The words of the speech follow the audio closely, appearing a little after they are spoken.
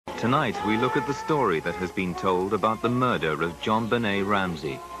Tonight, we look at the story that has been told about the murder of JonBenét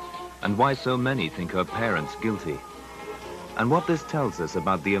Ramsey and why so many think her parents guilty, and what this tells us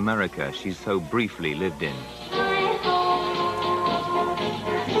about the America she so briefly lived in.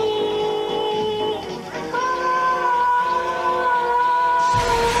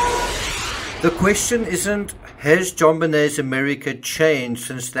 The question isn't, has JonBenét's America changed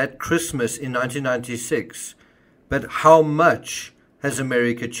since that Christmas in 1996, but how much has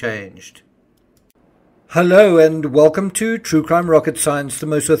America changed? Hello and welcome to True Crime Rocket Science, the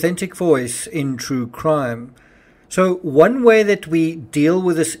most authentic voice in true crime. So one way that we deal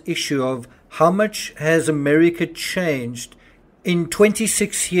with this issue of how much has America changed in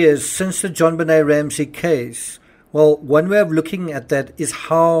 26 years since the JonBenét Ramsey case, well, one way of looking at that is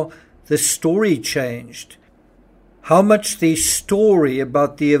how the story changed. How much the story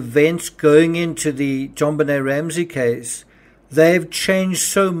about the events going into the JonBenét Ramsey case, they've changed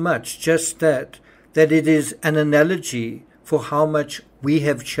so much, just that it is an analogy for how much we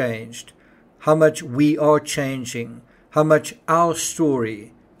have changed, how much we are changing, how much our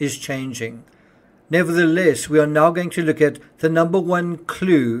story is changing. Nevertheless, we are now going to look at the number one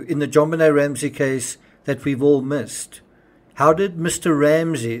clue in the JonBenét Ramsey case that we've all missed. How did Mr.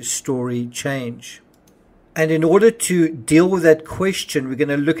 Ramsey's story change? And in order to deal with that question, we're going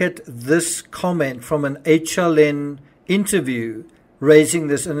to look at this comment from an HLN interview raising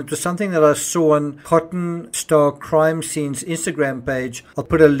this. And it was something that I saw on Cotton Star Crime Scene's Instagram page. I'll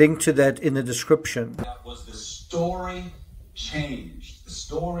put a link to that in the description. That was the story changed. The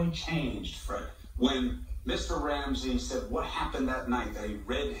story changed, Fred. When Mr. Ramsey said what happened that night, that he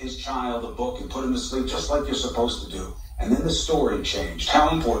read his child a book and put him to sleep just like you're supposed to do. And then the story changed. How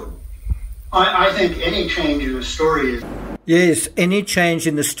important? I think any change in the story is... Yes, any change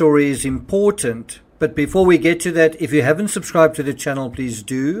in the story is important. But before we get to that, if you haven't subscribed to the channel, please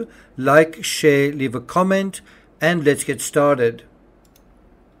do. Like, share, leave a comment, and let's get started.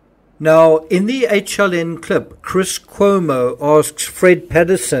 Now, in the HLN clip, Chris Cuomo asks Fred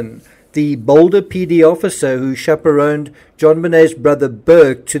Patterson, the Boulder PD officer who chaperoned JonBenét's brother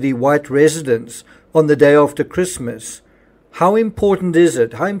Burke to the White residence on the day after Christmas, how important is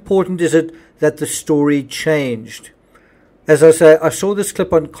it? How important is it that the story changed? As I say, I saw this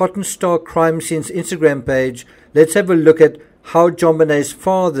clip on Cotton Star Crime Scene's Instagram page. Let's have a look at how JonBenét's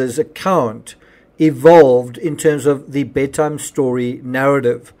father's account evolved in terms of the bedtime story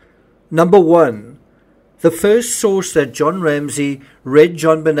narrative. Number one, the first source that John Ramsey read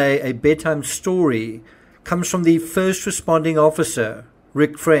JonBenét a bedtime story comes from the first responding officer,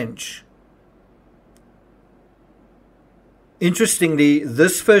 Rick French. Interestingly,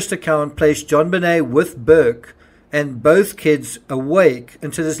 this first account placed JonBenét with Burke and both kids awake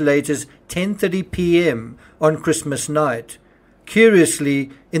until as late as 10:30 p.m. on Christmas night.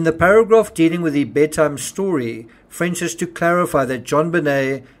 Curiously, in the paragraph dealing with the bedtime story, French has to clarify that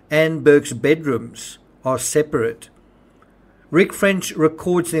JonBenét and Burke's bedrooms are separate. Rick French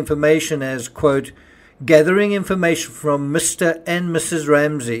records the information as, quote, gathering information from Mr. and Mrs.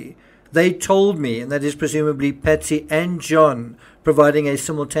 Ramsey. They told me, and that is presumably Patsy and John providing a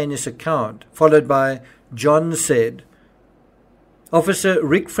simultaneous account, followed by John said. Officer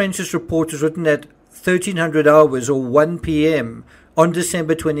Rick French's report was written at 1300 hours or 1 p.m. on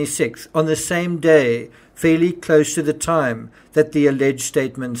December 26th, on the same day, fairly close to the time that the alleged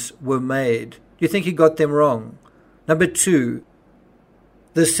statements were made. Do you think he got them wrong? Number two,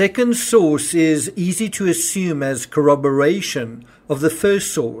 the second source is easy to assume as corroboration of the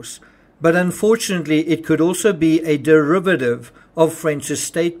first source, but unfortunately it could also be a derivative of French's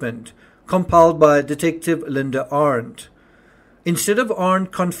statement, compiled by Detective Linda Arndt. Instead of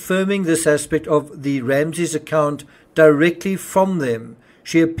Arndt confirming this aspect of the Ramsey's account directly from them,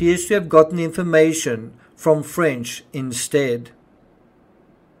 she appears to have gotten the information from French instead.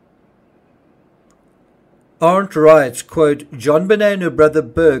 Arndt writes, quote, JonBenét and her brother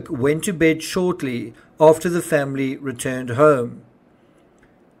Burke went to bed shortly after the family returned home.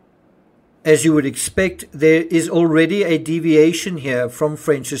 As you would expect, there is already a deviation here from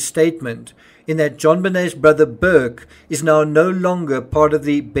French's statement, in that JonBenét's brother Burke is now no longer part of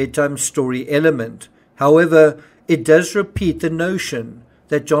the bedtime story element. However, it does repeat the notion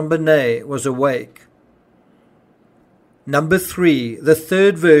that JonBenét was awake. Number three, the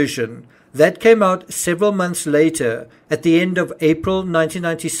third version, that came out several months later, at the end of April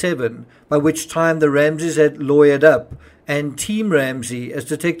 1997, by which time the Ramseys had lawyered up, and Team Ramsey, as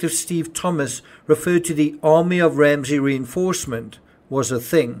Detective Steve Thomas referred to the Army of Ramsey reinforcement, was a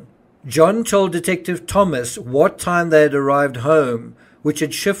thing. John told Detective Thomas what time they had arrived home, which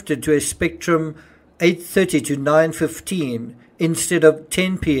had shifted to a spectrum 8:30 to 9:15 instead of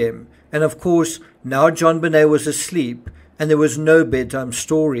 10 p.m. And of course, now JonBenét was asleep and there was no bedtime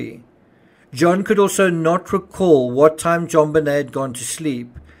story. John could also not recall what time JonBenét had gone to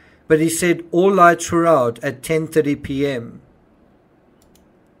sleep, but he said all lights were out at 10:30 p.m.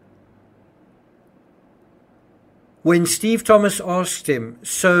 When Steve Thomas asked him,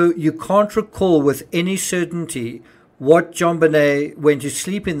 so you can't recall with any certainty what JonBenét went to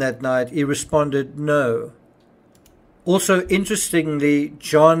sleep in that night, he responded, no. Also, interestingly,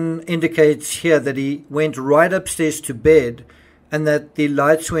 John indicates here that he went right upstairs to bed and that the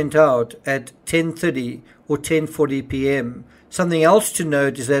lights went out at 10:30 or 10:40 p.m. Something else to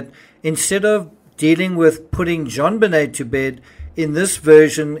note is that instead of dealing with putting JonBenét to bed, in this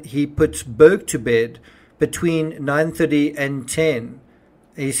version he puts Burke to bed between 9:30 and 10.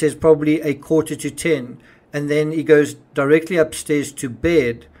 He says probably a quarter to 10, and then he goes directly upstairs to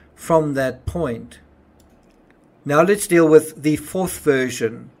bed from that point. Now let's deal with the fourth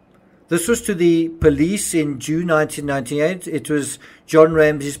version. This was to the police in June 1998. It was John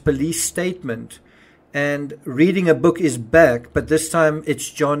Ramsey's police statement. And reading a book is back, but this time it's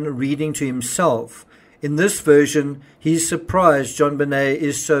John reading to himself. In this version, he's surprised JonBenét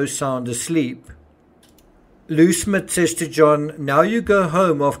is so sound asleep. Lou Smith says to John, now you go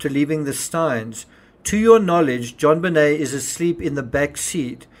home after leaving the Steins. To your knowledge, JonBenét is asleep in the back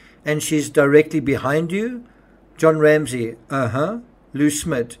seat, and she's directly behind you? John Ramsey, Lou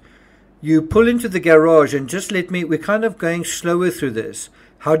Smith, you pull into the garage and just let me, we're kind of going slower through this.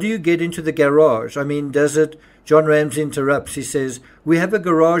 How do you get into the garage? I mean, does it? John Ramsey interrupts. He says, we have a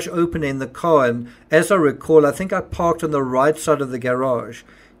garage opener in the car, and as I recall, I think I parked on the right side of the garage.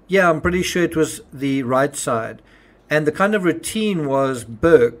 Yeah, I'm pretty sure it was the right side. And the kind of routine was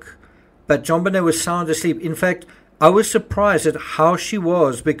Burke, but JonBenét was sound asleep. In fact, I was surprised at how she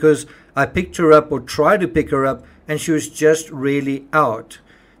was because I picked her up or tried to pick her up and she was just really out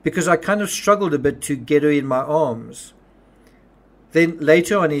because I kind of struggled a bit to get her in my arms. Then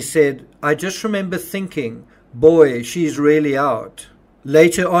later on he said, I just remember thinking, boy, she's really out.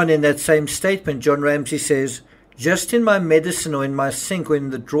 Later on in that same statement, John Ramsey says, just in my medicine or in my sink or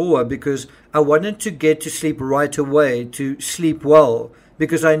in the drawer because I wanted to get to sleep right away, to sleep well,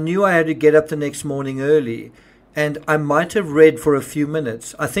 because I knew I had to get up the next morning early. And I might have read for a few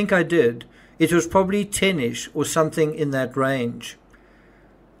minutes. I think I did. It was probably 10-ish or something in that range.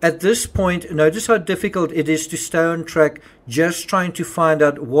 At this point, notice how difficult it is to stay on track just trying to find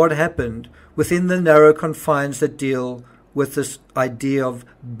out what happened within the narrow confines that deal with this idea of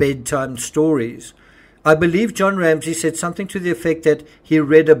bedtime stories. I believe John Ramsey said something to the effect that he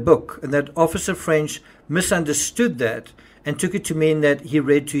read a book and that Officer French misunderstood that and took it to mean that he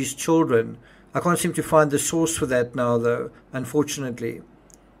read to his children. I can't seem to find the source for that now, though, unfortunately.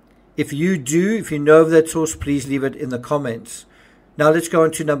 If you do, if you know of that source, please leave it in the comments. Now let's go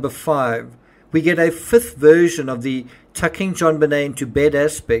on to number 5. We get a fifth version of the tucking JonBenét into bed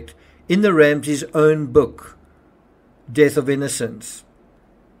aspect in the Ramsey's own book, Death of Innocence.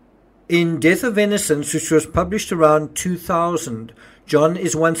 In Death of Innocence, which was published around 2000, John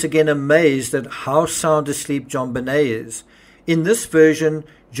is once again amazed at how sound asleep JonBenét is. In this version,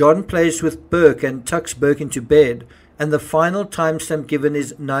 John plays with Burke and tucks Burke into bed, and the final timestamp given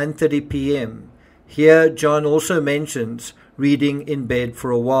is 9:30 p.m. Here, John also mentions reading in bed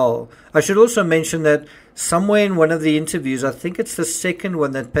for a while. I should also mention that somewhere in one of the interviews, I think it's the second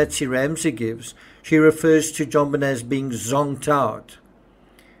one that Patsy Ramsey gives, she refers to JonBenét as being zonked out.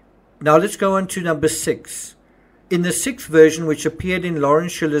 Now let's go on to number 6. In the sixth version, which appeared in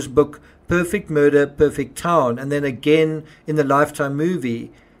Lawrence Schiller's book Perfect Murder, Perfect Town, and then again in the Lifetime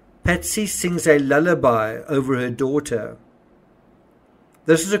movie, Patsy sings a lullaby over her daughter.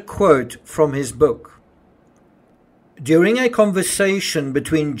 This is a quote from his book. During a conversation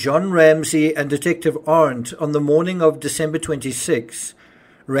between John Ramsey and Detective Arndt on the morning of December 26,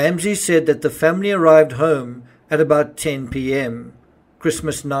 Ramsey said that the family arrived home at about 10 p.m.,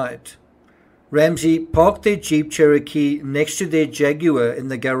 Christmas night. Ramsey parked their Jeep Cherokee next to their Jaguar in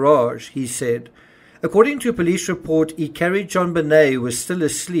the garage, he said. According to a police report, he carried JonBenét, who was still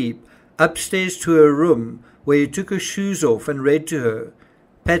asleep, upstairs to her room, where he took her shoes off and read to her.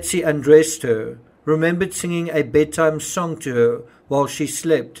 Patsy undressed her, remembered singing a bedtime song to her while she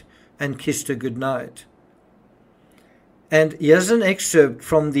slept, and kissed her goodnight. And here's an excerpt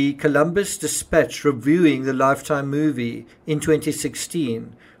from the Columbus Dispatch reviewing the Lifetime movie in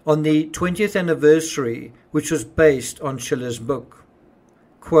 2016 on the 20th anniversary, which was based on Schiller's book.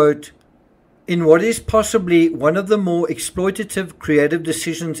 Quote, in what is possibly one of the more exploitative creative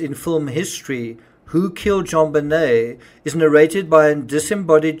decisions in film history, Who Killed JonBenét is narrated by a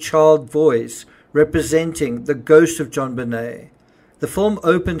disembodied child voice representing the ghost of JonBenét. The film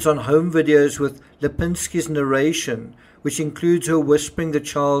opens on home videos with Lipinski's narration, which includes her whispering the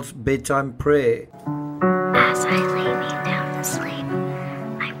child's bedtime prayer. As I lay me down to sleep,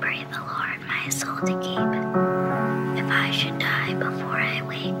 I pray the Lord my soul to keep. If I should die before I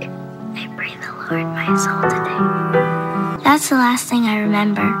wake, I pray the Lord my soul to take. That's the last thing I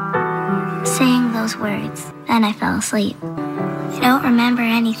remember, saying those words. Then I fell asleep. I don't remember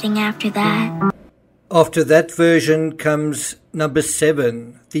anything after that. After that version comes number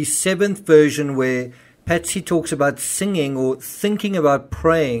 7, the 7th version, where Patsy talks about singing or thinking about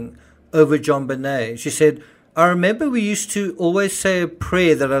praying over JonBenét. She said, I remember we used to always say a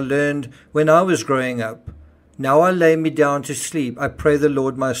prayer that I learned when I was growing up. Now I lay me down to sleep. I pray the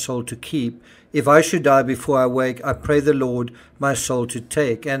Lord my soul to keep. If I should die before I wake, I pray the Lord my soul to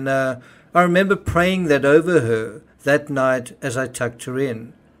take. And I remember praying that over her that night as I tucked her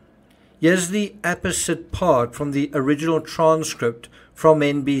in. Here's the opposite part from the original transcript from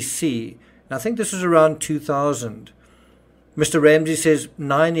NBC. And I think this is around 2000. Mr. Ramsey says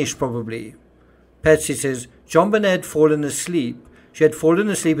 9-ish probably. Patsy says, JonBenét had fallen asleep. She had fallen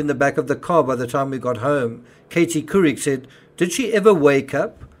asleep in the back of the car by the time we got home. Katie Couric said, did she ever wake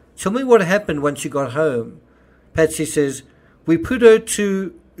up? Tell me what happened once she got home. Patsy says, we put her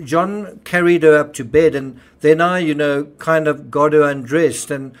to, John carried her up to bed, and then I, kind of got her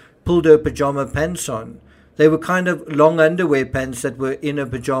undressed and pulled her pajama pants on. They were kind of long underwear pants that were in her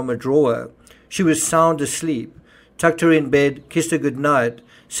pajama drawer. She was sound asleep. Tucked her in bed, kissed her good night,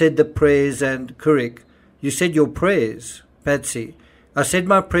 said the prayers, and Couric, you said your prayers? Patsy, I said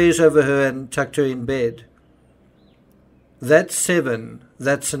my prayers over her and tucked her in bed. That's 7.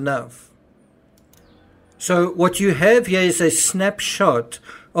 That's enough. So what you have here is a snapshot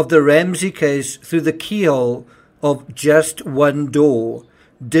of the Ramsey case through the keyhole of just one door.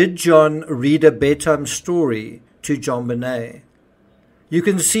 Did John read a bedtime story to JonBenét? You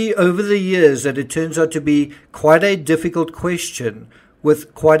can see over the years that it turns out to be quite a difficult question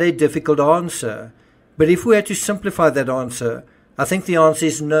with quite a difficult answer. But if we had to simplify that answer, I think the answer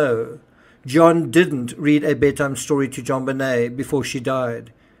is no. John didn't read a bedtime story to JonBenét before she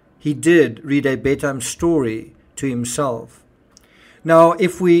died. He did read a bedtime story to himself. Now,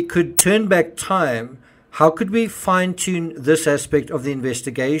 if we could turn back time, how could we fine-tune this aspect of the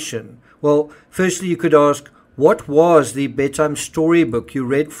investigation? Well, firstly, you could ask, what was the bedtime storybook you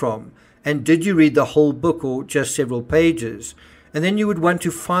read from? And did you read the whole book or just several pages? And then you would want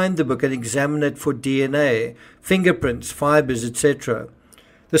to find the book and examine it for DNA, fingerprints, fibers, etc.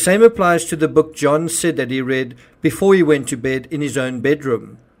 The same applies to the book John said that he read before he went to bed in his own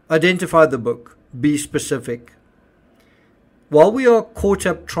bedroom. Identify the book. Be specific. While we are caught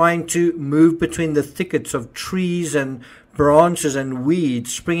up trying to move between the thickets of trees and branches and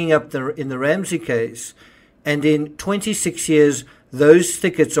weeds springing up in the Ramsey case, and in 26 years those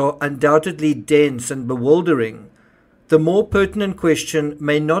thickets are undoubtedly dense and bewildering, the more pertinent question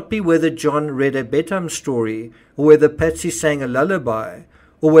may not be whether John read a bedtime story, or whether Patsy sang a lullaby,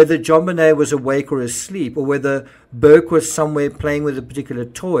 or whether JonBenét was awake or asleep, or whether Burke was somewhere playing with a particular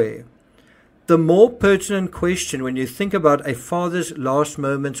toy. The more pertinent question when you think about a father's last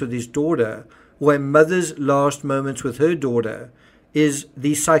moments with his daughter, or a mother's last moments with her daughter, is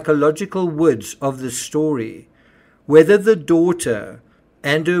the psychological woods of the story. Whether the daughter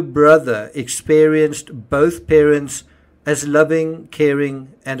and her brother experienced both parents as loving,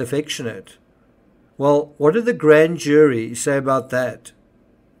 caring, and affectionate. Well, what did the grand jury say about that?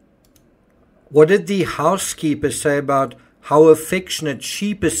 What did the housekeeper say about how affectionate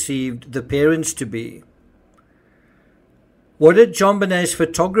she perceived the parents to be? What did JonBenét's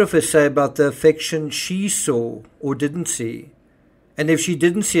photographer say about the affection she saw or didn't see? And if she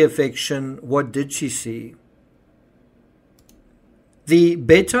didn't see affection, what did she see? The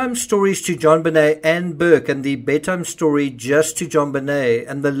bedtime stories to JonBenét and Burke, and the bedtime story just to JonBenét,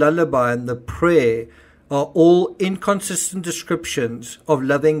 and the lullaby and the prayer are all inconsistent descriptions of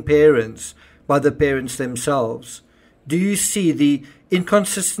loving parents by the parents themselves. Do you see the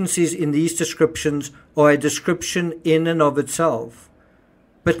inconsistencies in these descriptions are a description in and of itself?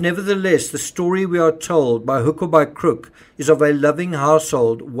 But nevertheless, the story we are told by hook or by crook is of a loving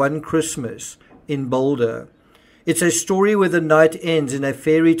household one Christmas in Boulder. It's a story where the night ends in a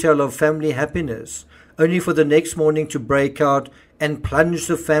fairy tale of family happiness, only for the next morning to break out and plunge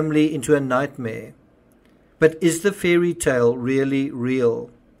the family into a nightmare. But is the fairy tale really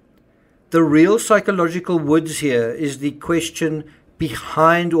real? The real psychological woods here is the question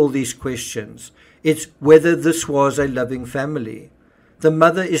behind all these questions. It's whether this was a loving family. The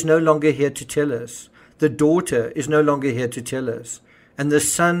mother is no longer here to tell us. The daughter is no longer here to tell us. and the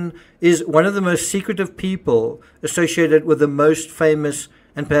son is one of the most secretive people associated with the most famous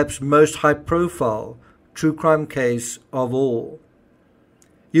and perhaps most high-profile true crime case of all.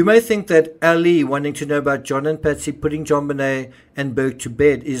 You may think that Ali wanting to know about John and Patsy putting JonBenét and Burke to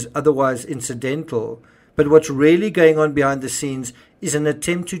bed is otherwise incidental, but what's really going on behind the scenes is an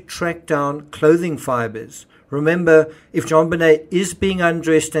attempt to track down clothing fibers. Remember, if JonBenét is being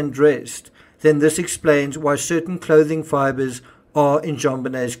undressed and dressed, then this explains why certain clothing fibers are in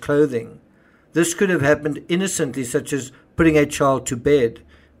JonBenét's clothing. This could have happened innocently, such as putting a child to bed,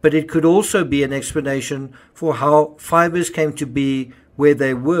 but it could also be an explanation for how fibers came to be where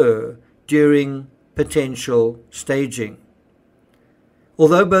they were during potential staging.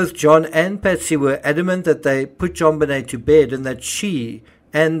 Although both John and Patsy were adamant that they put JonBenét to bed and that she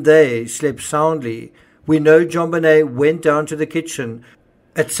and they slept soundly, we know JonBenét went down to the kitchen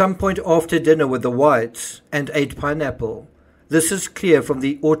at some point after dinner with the Whites and ate pineapple. This is clear from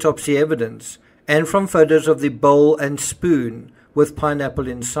the autopsy evidence and from photos of the bowl and spoon with pineapple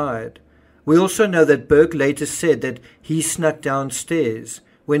inside. We also know that Burke later said that he snuck downstairs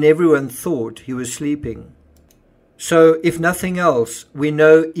when everyone thought he was sleeping. So, if nothing else, we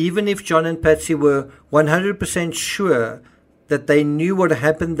know even if John and Patsy were 100% sure that they knew what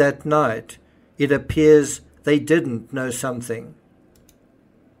happened that night, it appears they didn't know something.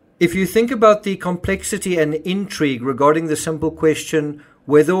 If you think about the complexity and intrigue regarding the simple question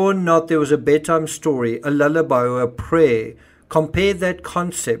whether or not there was a bedtime story, a lullaby, or a prayer, compare that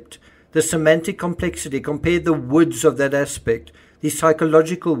concept, the semantic complexity, compare the woods of that aspect, the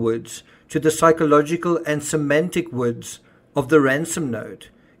psychological woods, to the psychological and semantic woods of the ransom note.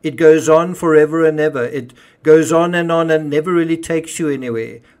 It goes on forever and ever. It goes on and never really takes you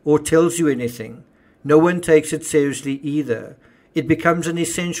anywhere or tells you anything. No one takes it seriously either. It becomes an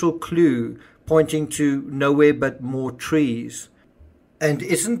essential clue pointing to nowhere but more trees. And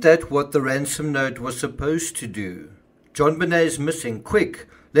isn't that what the ransom note was supposed to do? JonBenét is missing. Quick,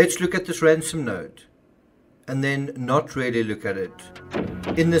 let's look at this ransom note. And then not really look at it.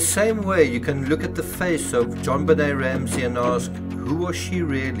 In the same way, you can look at the face of JonBenét Ramsey and ask, who was she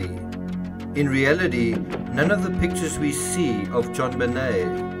really? In reality, none of the pictures we see of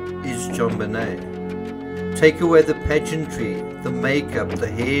JonBenét is JonBenét. Take away the pageantry, the makeup, the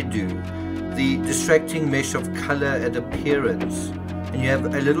hairdo, the distracting mesh of color and appearance, and you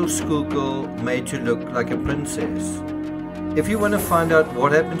have a little schoolgirl made to look like a princess. If you want to find out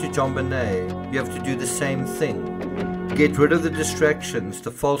what happened to JonBenét, you have to do the same thing. Get rid of the distractions,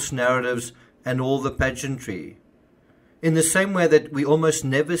 the false narratives, and all the pageantry. In the same way that we almost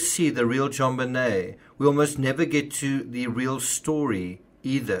never see the real JonBenét, we almost never get to the real story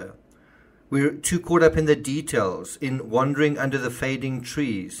either. We're too caught up in the details, in wandering under the fading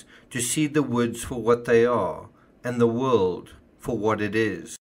trees, to see the woods for what they are, and the world for what it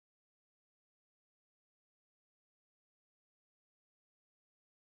is.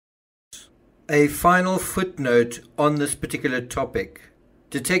 A final footnote on this particular topic.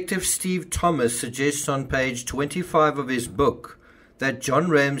 Detective Steve Thomas suggests on page 25 of his book that John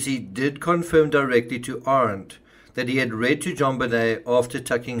Ramsey did confirm directly to Arndt that he had read to JonBenét after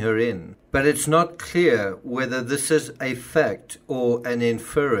tucking her in, but it's not clear whether this is a fact or an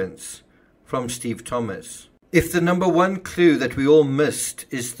inference from Steve Thomas. If the number one clue that we all missed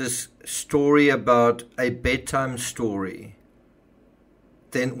is this story about a bedtime story,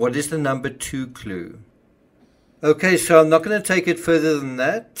 then what is the number two clue? Okay, so I'm not going to take it further than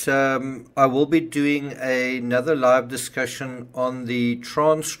that. I will be doing another live discussion on the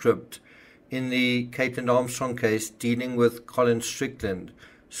transcript in the Caitlin Armstrong case dealing with Colin Strickland,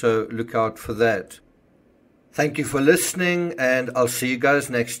 so look out for that. Thank you for listening, and I'll see you guys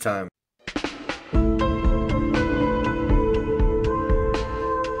next time.